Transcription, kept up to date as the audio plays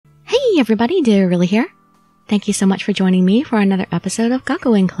Hey everybody, Dirili here. Thank you so much for joining me for another episode of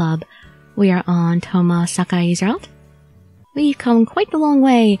Gakuen Club. We are on Toma Sakai's route. We've come quite the long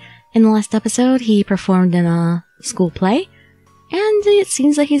way. In the last episode, he performed in a school play, and it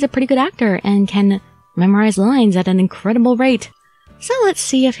seems like he's a pretty good actor and can memorize lines at an incredible rate. So let's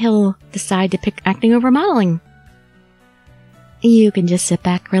see if he'll decide to pick acting over modeling. You can just sit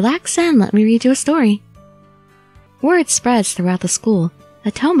back, relax, and let me read you a story. Word spreads throughout the school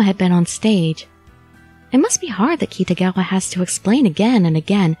that Toma had been on stage. It must be hard that Kitagawa has to explain again and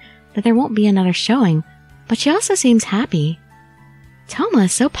again that there won't be another showing, but she also seems happy. Toma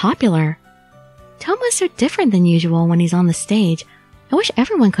is so popular. Toma is so different than usual when he's on the stage. I wish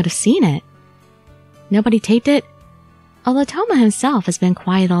everyone could have seen it. Nobody taped it? Although Toma himself has been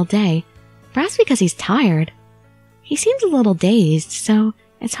quiet all day, perhaps because he's tired. He seems a little dazed, so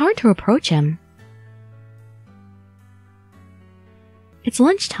it's hard to approach him. It's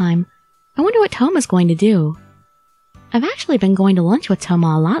lunchtime. I wonder what Toma's going to do. I've actually been going to lunch with Toma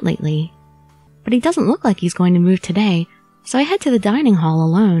a lot lately, but he doesn't look like he's going to move today, so I head to the dining hall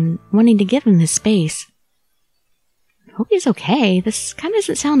alone, wanting to give him his space. I hope he's okay. This kind of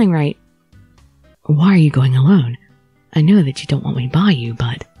isn't sounding right. Why are you going alone? I know that you don't want me by you,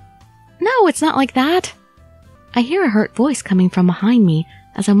 but... No, it's not like that. I hear a hurt voice coming from behind me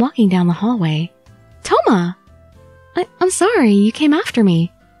as I'm walking down the hallway. Toma! I'm sorry, you came after me.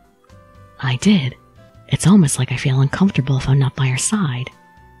 I did. It's almost like I feel uncomfortable if I'm not by your side.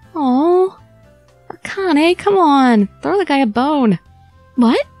 Oh, Akane, come on, throw the guy a bone.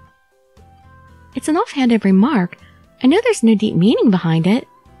 What? It's an offhanded remark. I know there's no deep meaning behind it,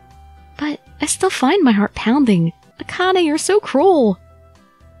 but I still find my heart pounding. Akane, you're so cruel.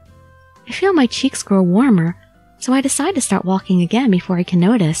 I feel my cheeks grow warmer, so I decide to start walking again before I can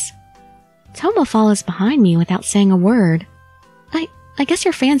notice. Toma follows behind me without saying a word. I guess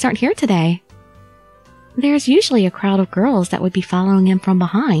your fans aren't here today. There's usually a crowd of girls that would be following him from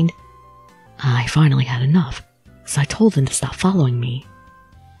behind. I finally had enough, so I told them to stop following me.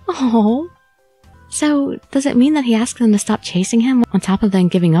 Oh. So, does it mean that he asked them to stop chasing him on top of them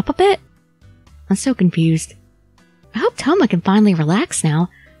giving up a bit? I'm so confused. I hope Toma can finally relax now,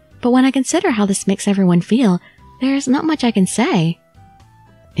 but when I consider how this makes everyone feel, there's not much I can say.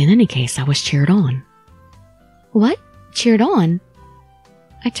 In any case, I was cheered on. What? Cheered on?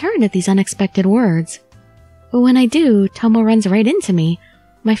 I turn at these unexpected words. But when I do, Toma runs right into me,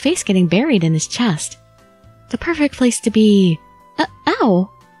 my face getting buried in his chest. The perfect place to be...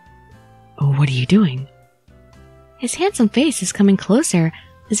 Ow! Oh, what are you doing? His handsome face is coming closer,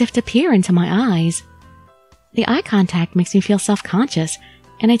 as if to peer into my eyes. The eye contact makes me feel self-conscious,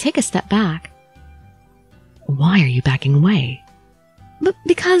 and I take a step back. Why are you backing away?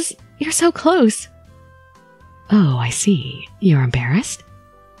 Because you're so close. Oh, I see. You're embarrassed?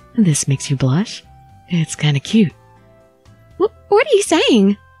 This makes you blush? It's kinda cute. What are you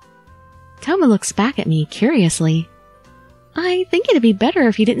saying? Toma looks back at me curiously. I think it'd be better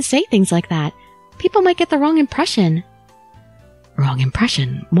if you didn't say things like that. People might get the wrong impression. Wrong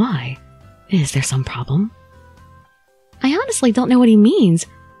impression? Why? Is there some problem? I honestly don't know what he means.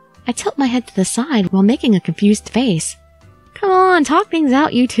 I tilt my head to the side while making a confused face. Come on, talk things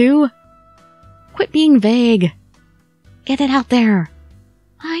out, you two. Quit being vague. Get it out there.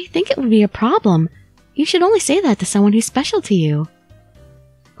 I think it would be a problem. You should only say that to someone who's special to you.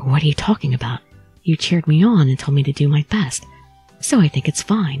 What are you talking about? You cheered me on and told me to do my best, so I think it's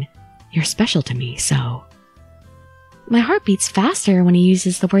fine. You're special to me, so... My heart beats faster when he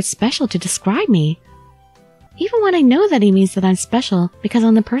uses the word special to describe me. Even when I know that he means that I'm special because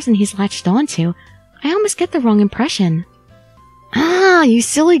I'm the person he's latched onto, I almost get the wrong impression. Ah, you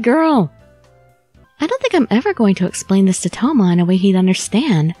silly girl! I don't think I'm ever going to explain this to Toma in a way he'd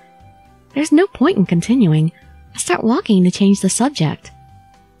understand. There's no point in continuing. I start walking to change the subject.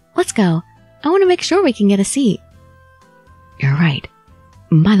 Let's go. I want to make sure we can get a seat. You're right.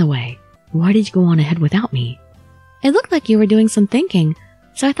 By the way, why did you go on ahead without me? It looked like you were doing some thinking,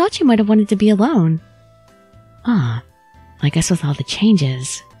 so I thought you might have wanted to be alone. Ah, I guess with all the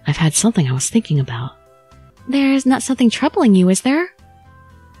changes, I've had something I was thinking about. There's not something troubling you, is there?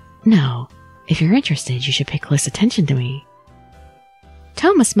 No. If you're interested, you should pay close attention to me.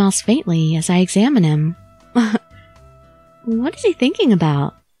 Toma smiles faintly as I examine him. What is he thinking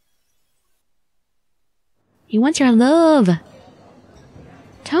about? He wants your love.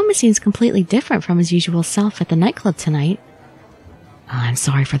 Toma seems completely different from his usual self at the nightclub tonight. I'm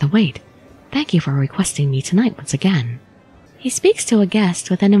sorry for the wait. Thank you for requesting me tonight once again. He speaks to a guest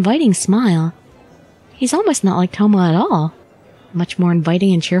with an inviting smile. He's almost not like Toma at all. Much more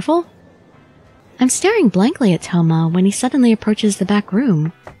inviting and cheerful. I'm staring blankly at Toma when he suddenly approaches the back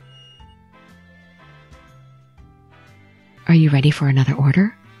room. Are you ready for another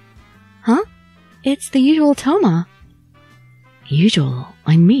order? Huh? It's the usual Toma. Usual?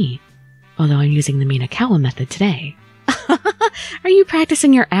 I'm me. Although I'm using the Minakawa method today. Are you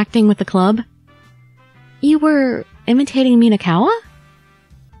practicing your acting with the club? You were imitating Minakawa?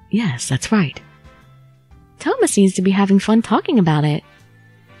 Yes, that's right. Toma seems to be having fun talking about it.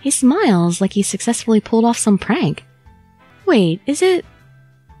 He smiles like he successfully pulled off some prank. Wait, is it...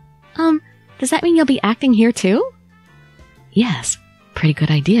 does that mean you'll be acting here too? Yes, pretty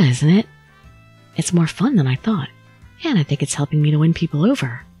good idea, isn't it? It's more fun than I thought, and I think it's helping me to win people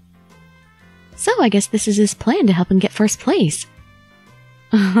over. So I guess this is his plan to help him get first place.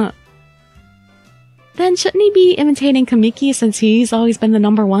 Then shouldn't he be imitating Kamiki since he's always been the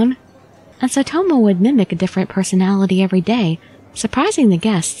number one? And so Toma would mimic a different personality every day, surprising the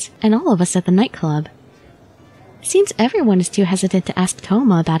guests and all of us at the nightclub. It seems everyone is too hesitant to ask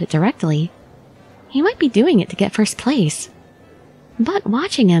Toma about it directly. He might be doing it to get first place. But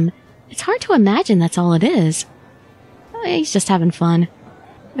watching him, it's hard to imagine that's all it is. He's just having fun.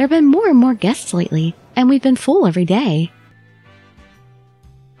 There have been more and more guests lately, and we've been full every day.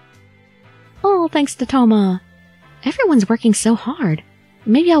 Oh, thanks to Toma. Everyone's working so hard.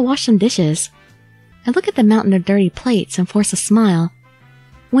 Maybe I'll wash some dishes. I look at the mountain of dirty plates and force a smile.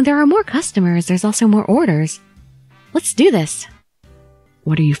 When there are more customers, there's also more orders. Let's do this.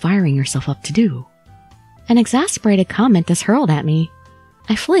 What are you firing yourself up to do? An exasperated comment is hurled at me.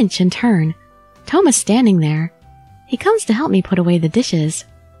 I flinch and turn. Toma's standing there. He comes to help me put away the dishes.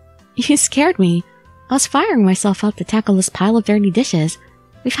 You scared me. I was firing myself up to tackle this pile of dirty dishes.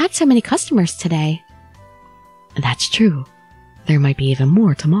 We've had so many customers today. That's true. There might be even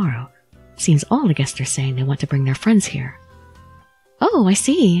more tomorrow. Seems all the guests are saying they want to bring their friends here. Oh, I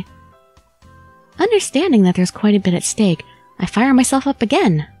see. Understanding that there's quite a bit at stake, I fire myself up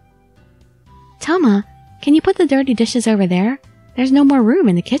again. Toma, can you put the dirty dishes over there? There's no more room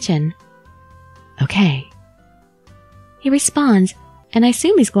in the kitchen. Okay. He responds, and I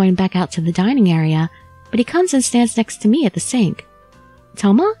assume he's going back out to the dining area, but he comes and stands next to me at the sink.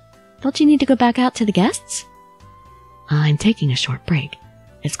 Toma, don't you need to go back out to the guests? I'm taking a short break.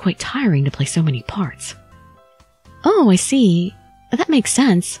 It's quite tiring to play so many parts. Oh, I see. That makes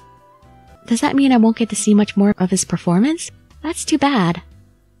sense. Does that mean I won't get to see much more of his performance? That's too bad.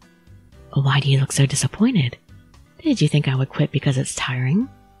 Why do you look so disappointed? Did you think I would quit because it's tiring?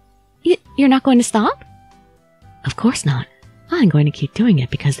 You're not going to stop? Of course not. I'm going to keep doing it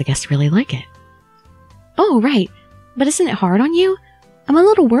because the guests really like it. Oh, right. But isn't it hard on you? I'm a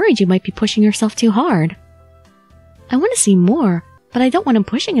little worried you might be pushing yourself too hard. I want to see more, but I don't want him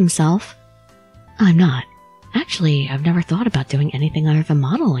pushing himself. I'm not. Actually, I've never thought about doing anything other than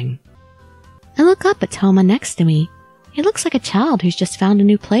modeling. I look up at Toma next to me. He looks like a child who's just found a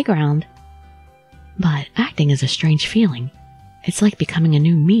new playground. But acting is a strange feeling. It's like becoming a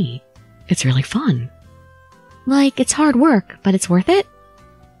new me. It's really fun. Like, it's hard work, but it's worth it?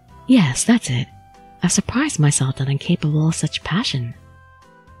 Yes, that's it. I've surprised myself that I'm capable of such passion.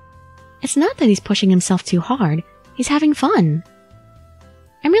 It's not that he's pushing himself too hard. He's having fun.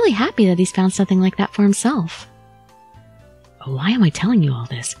 I'm really happy that he's found something like that for himself. Why am I telling you all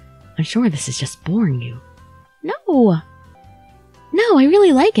this? I'm sure this is just boring you. No, I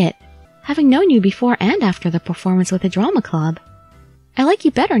really like it. Having known you before and after the performance with the drama club. I like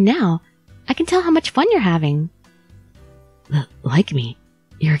you better now. I can tell how much fun you're having. Like me?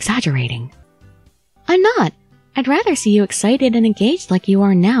 You're exaggerating. I'm not. I'd rather see you excited and engaged like you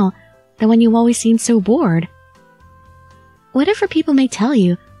are now than when you always seem so bored. Whatever people may tell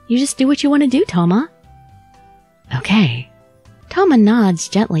you, you just do what you want to do, Toma. Okay. Toma nods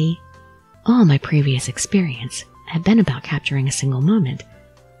gently. All my previous experience had been about capturing a single moment,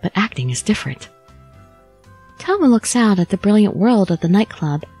 but acting is different. Toma looks out at the brilliant world of the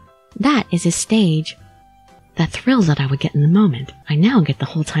nightclub. That is his stage. That thrill that I would get in the moment, I now get the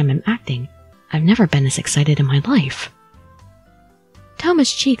whole time I'm acting. I've never been this excited in my life.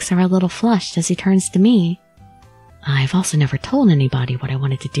 Toma's cheeks are a little flushed as he turns to me. I've also never told anybody what I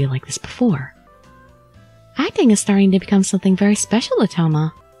wanted to do like this before. Acting is starting to become something very special to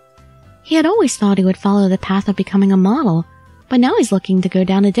Toma. He had always thought he would follow the path of becoming a model, but now he's looking to go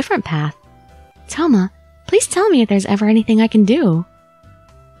down a different path. Toma, please tell me if there's ever anything I can do.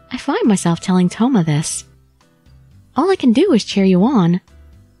 I find myself telling Toma this. All I can do is cheer you on.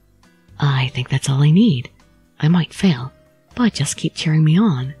 I think that's all I need. I might fail, but just keep cheering me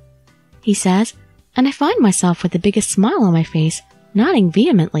on, he says, and I find myself with the biggest smile on my face, nodding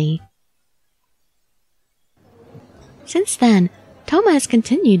vehemently. Since then, Toma has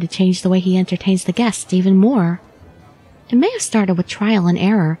continued to change the way he entertains the guests even more. It may have started with trial and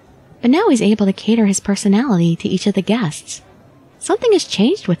error, but now he's able to cater his personality to each of the guests. Something has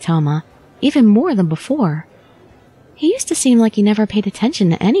changed with Toma, even more than before. He used to seem like he never paid attention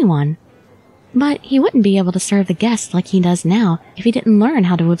to anyone, but he wouldn't be able to serve the guests like he does now if he didn't learn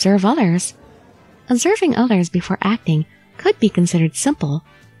how to observe others. Observing others before acting could be considered simple,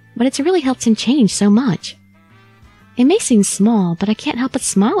 but it's really helped him change so much. It may seem small, but I can't help but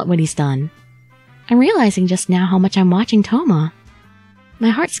smile at what he's done. I'm realizing just now how much I'm watching Toma. My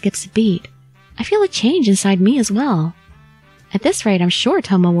heart skips a beat. I feel a change inside me as well. At this rate, I'm sure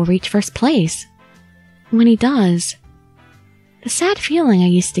Toma will reach first place. When he does, the sad feeling I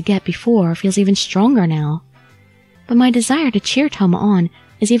used to get before feels even stronger now. But my desire to cheer Toma on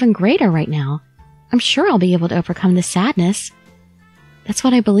is even greater right now. I'm sure I'll be able to overcome this sadness. That's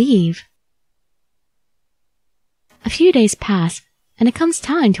what I believe. A few days pass, and it comes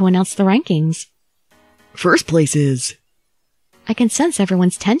time to announce the rankings. First place is... I can sense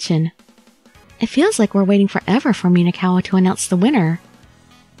everyone's tension. It feels like we're waiting forever for Minakawa to announce the winner.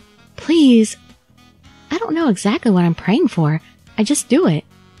 Please. I don't know exactly what I'm praying for. I just do it.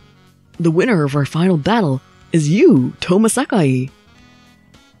 The winner of our final battle is you, Toma Sakai.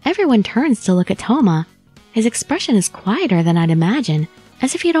 Everyone turns to look at Toma. His expression is quieter than I'd imagine,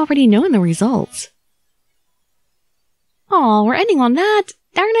 as if he had already known the results. Aw, we're ending on that!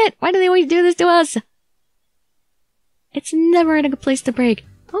 Darn it! Why do they always do this to us? It's never a good place to break.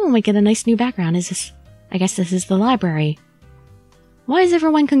 Oh, we get a nice new background. I guess this is the library. Why is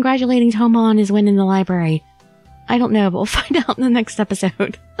everyone congratulating Toma on his win in the library? I don't know, but we'll find out in the next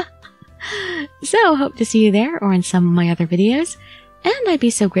episode. So, hope to see you there or in some of my other videos. And I'd be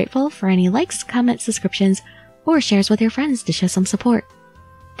so grateful for any likes, comments, subscriptions, or shares with your friends to show some support.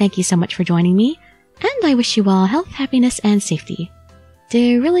 Thank you so much for joining me, and I wish you all health, happiness, and safety.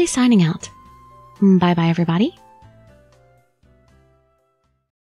 Dirili signing out. Bye bye everybody.